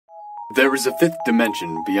There is a fifth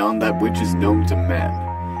dimension beyond that which is known to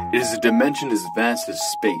man. It is a dimension as vast as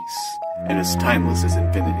space, and as timeless as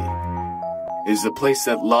infinity. It is a place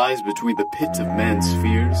that lies between the pit of man's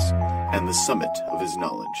fears and the summit of his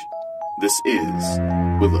knowledge. This is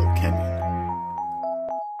Willow Canyon.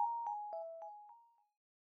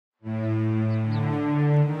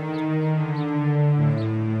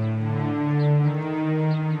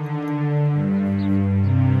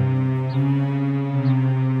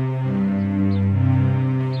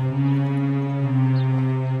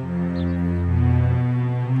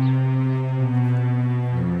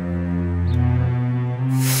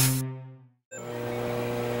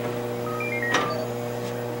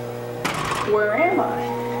 Where am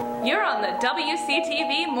I? You're on the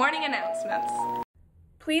WCTV morning announcements.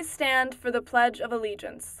 Please stand for the Pledge of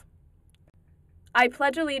Allegiance. I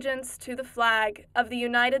pledge allegiance to the flag of the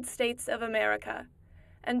United States of America,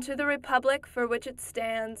 and to the republic for which it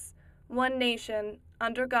stands, one nation,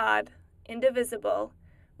 under God, indivisible,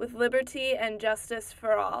 with liberty and justice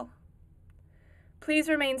for all. Please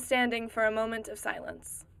remain standing for a moment of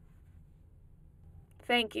silence.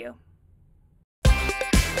 Thank you.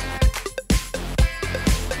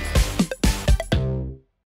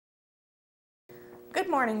 Good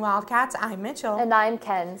morning, Wildcats. I'm Mitchell. And I'm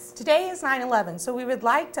Kenz. Today is 9/11, so we would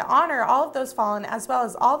like to honor all of those fallen as well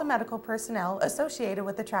as all the medical personnel associated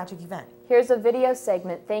with the tragic event. Here's a video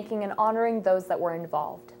segment thanking and honoring those that were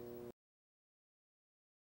involved.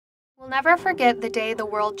 We'll never forget the day the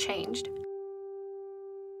world changed.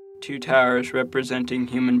 Two towers representing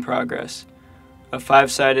human progress, a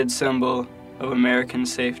five-sided symbol of American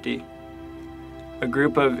safety. A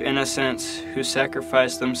group of innocents who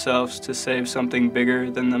sacrificed themselves to save something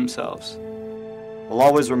bigger than themselves. We'll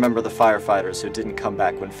always remember the firefighters who didn't come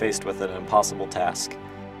back when faced with an impossible task.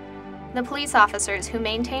 The police officers who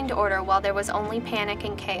maintained order while there was only panic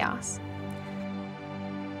and chaos.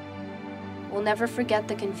 We'll never forget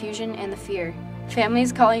the confusion and the fear.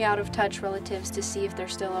 Families calling out of touch relatives to see if they're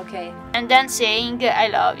still okay. And then saying, "I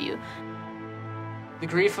love you." The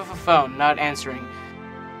grief of a phone not answering.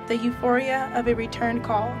 The euphoria of a return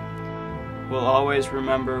call. We'll always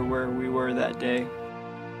remember where we were that day.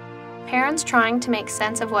 Parents trying to make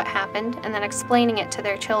sense of what happened and then explaining it to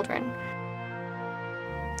their children.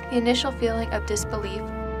 The initial feeling of disbelief,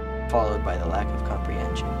 followed by the lack of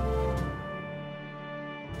comprehension.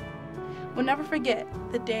 We'll never forget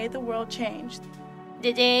the day the world changed.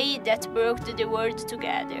 The day that brought the world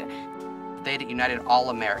together. The day that united all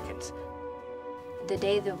Americans. The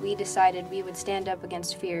day that we decided we would stand up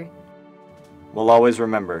against fear. We'll always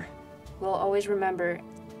remember. We'll always remember.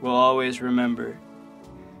 We'll always remember.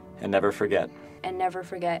 And never forget. And never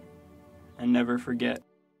forget. And never forget.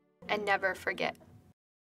 And never forget.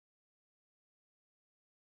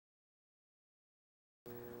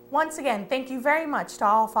 Once again, thank you very much to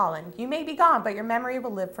all fallen. You may be gone, but your memory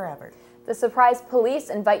will live forever. The Surprise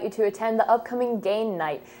Police invite you to attend the upcoming Game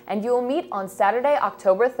Night, and you will meet on Saturday,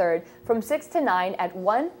 October 3rd from 6 to 9 at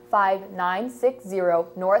 15960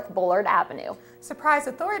 North Bullard Avenue. Surprise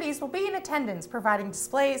authorities will be in attendance providing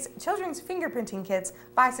displays, children's fingerprinting kits,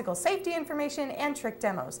 bicycle safety information, and trick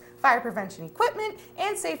demos, fire prevention equipment,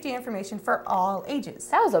 and safety information for all ages.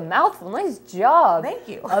 That was a mouthful. Nice job. Thank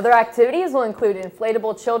you. Other activities will include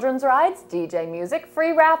inflatable children's rides, DJ music,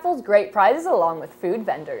 free raffles, great prizes, along with food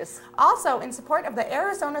vendors. Also, in support of the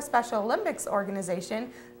Arizona Special Olympics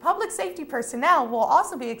organization, public safety personnel will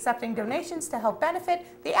also be accepting donations to help benefit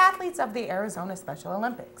the athletes of the Arizona Special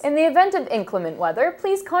Olympics. In the event of inclement weather,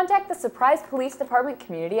 please contact the Surprise Police Department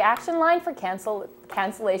Community Action Line for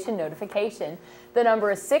cancellation notification. The number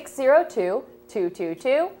is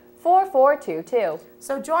 602-222-4422.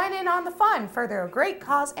 So join in on the fun, further a great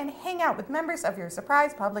cause, and hang out with members of your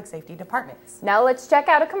Surprise Public Safety Departments. Now let's check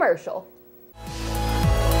out a commercial.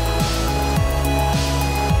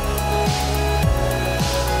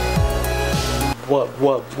 Whoa,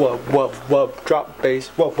 drop bass.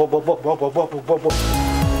 Whoa.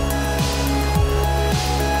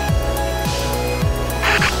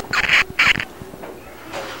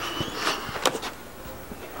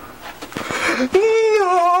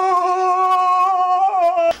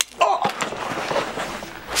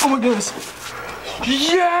 Oh my goodness.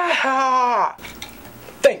 Yeah!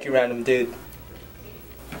 Thank you, random dude.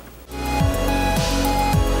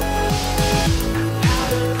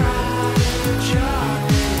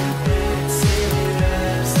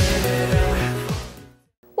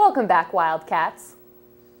 Welcome back, Wildcats.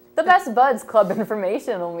 The Best Buds Club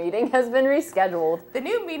informational meeting has been rescheduled. The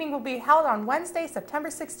new meeting will be held on Wednesday, September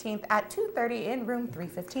 16th at 2:30 in room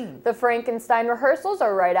 315. The Frankenstein rehearsals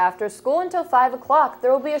are right after school until 5 o'clock.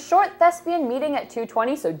 There will be a short thespian meeting at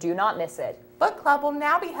 2:20, so do not miss it. Book Club will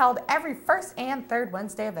now be held every first and third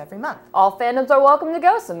Wednesday of every month. All fandoms are welcome to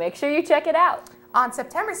go, so make sure you check it out. On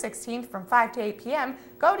September 16th from 5 to 8 p.m.,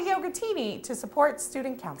 go to Yogatini to support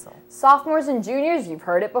Student Council. Sophomores and juniors, you've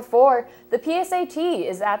heard it before. The PSAT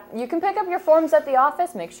is you can pick up your forms at the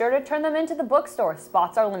office. Make sure to turn them into the bookstore.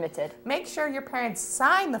 Spots are limited. Make sure your parents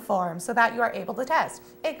sign the form so that you are able to test.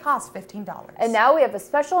 It costs $15. And now we have a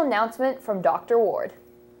special announcement from Dr. Ward.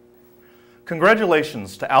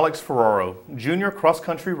 Congratulations to Alex Ferraro, junior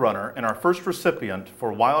cross-country runner and our first recipient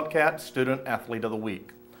for Wildcat Student Athlete of the Week.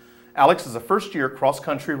 Alex is a first-year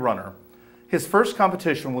cross-country runner. His first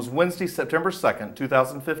competition was Wednesday, September 2nd,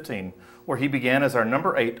 2015, where he began as our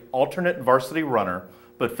number 8 alternate varsity runner,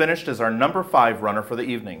 but finished as our number 5 runner for the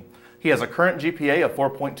evening. He has a current GPA of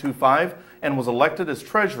 4.25 and was elected as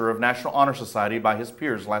treasurer of National Honor Society by his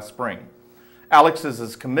peers last spring. Alex is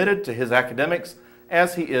as committed to his academics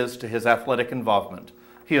as he is to his athletic involvement.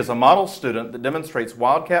 He is a model student that demonstrates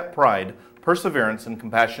Wildcat pride, perseverance, and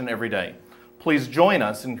compassion every day. Please join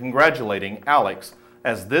us in congratulating Alex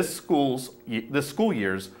as this school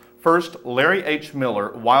year's first Larry H.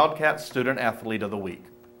 Miller Wildcat Student Athlete of the Week.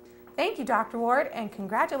 Thank you, Dr. Ward, and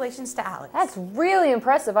congratulations to Alex. That's really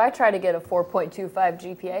impressive. I tried to get a 4.25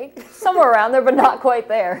 GPA. Somewhere around there, but not quite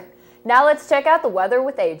there. Now let's check out the weather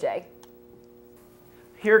with AJ.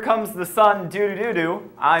 Here comes the sun,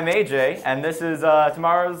 doo-doo-doo-doo. I'm AJ, and this is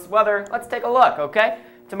tomorrow's weather. Let's take a look, okay?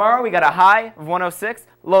 Tomorrow we got a high of 106,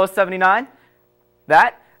 low of 79.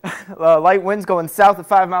 That, light winds going south at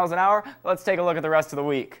 5 miles an hour. Let's take a look at the rest of the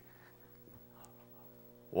week.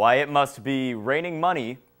 Why, it must be raining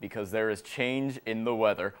money because there is change in the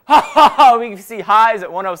weather. We can see highs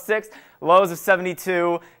at 106, lows of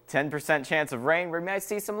 72, 10% chance of rain. We might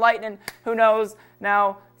see some lightning. Who knows?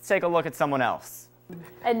 Now, let's take a look at someone else.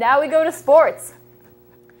 And now we go to sports.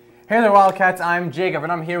 Hey there, Wildcats. I'm Jacob,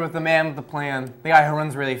 and I'm here with the man with the plan, the guy who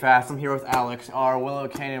runs really fast. I'm here with Alex, our Willow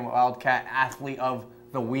Canyon Wildcat Athlete of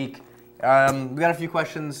the Week. We got a few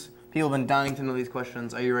questions. People have been dying to know these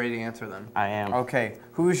questions. Are you ready to answer them? I am. Okay.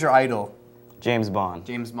 Who's your idol? James Bond.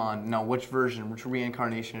 James Bond. No, which version? Which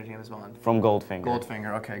reincarnation of James Bond? From Goldfinger.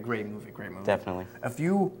 Goldfinger. Okay, great movie, great movie. Definitely. If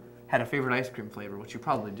you had a favorite ice cream flavor, which you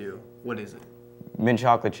probably do, what is it? Mint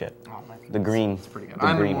chocolate chip. Oh my goodness. The green. It's pretty good.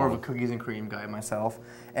 I'm more of a cookies and cream guy myself.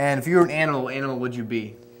 And if you were an animal, what animal would you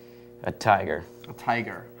be? A tiger. A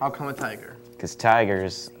tiger. How come a tiger? Because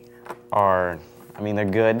tigers are, I mean, they're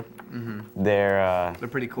good. Mm-hmm. They're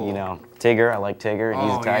pretty cool. You know, Tigger. I like Tigger. Oh,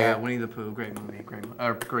 He's a tiger. Yeah, Winnie the Pooh. Great movie. Great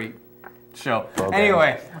show. Okay.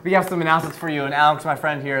 Anyway, we have some announcements for you, and Alex, my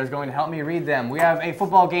friend here, is going to help me read them. We have a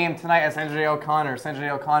football game tonight at San Jose O'Connor. San Jose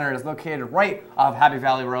O'Connor is located right off Happy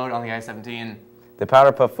Valley Road on the I-17. The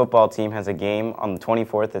Powder Puff football team has a game on the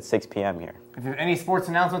 24th at 6 p.m. here. If you have any sports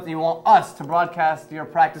announcements that you want us to broadcast, your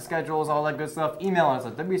practice schedules, all that good stuff, email us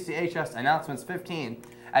at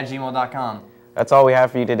WCHSannouncements15@gmail.com. That's all we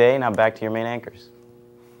have for you today. Now back to your main anchors.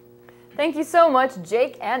 Thank you so much,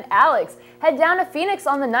 Jake and Alex. Head down to Phoenix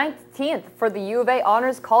on the 19th for the U of A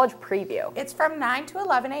Honors College Preview. It's from 9 to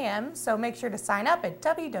 11 a.m., so make sure to sign up at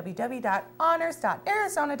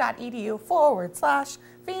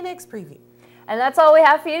www.honors.arizona.edu/Phoenix Preview. And that's all we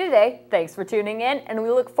have for you today. Thanks for tuning in, and we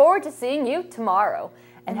look forward to seeing you tomorrow.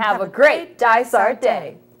 And have a great Dysart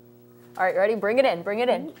day. All right, ready? Bring it in. Bring it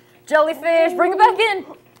in. Jellyfish, bring it back in.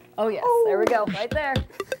 Oh, yes. There we go. Right there.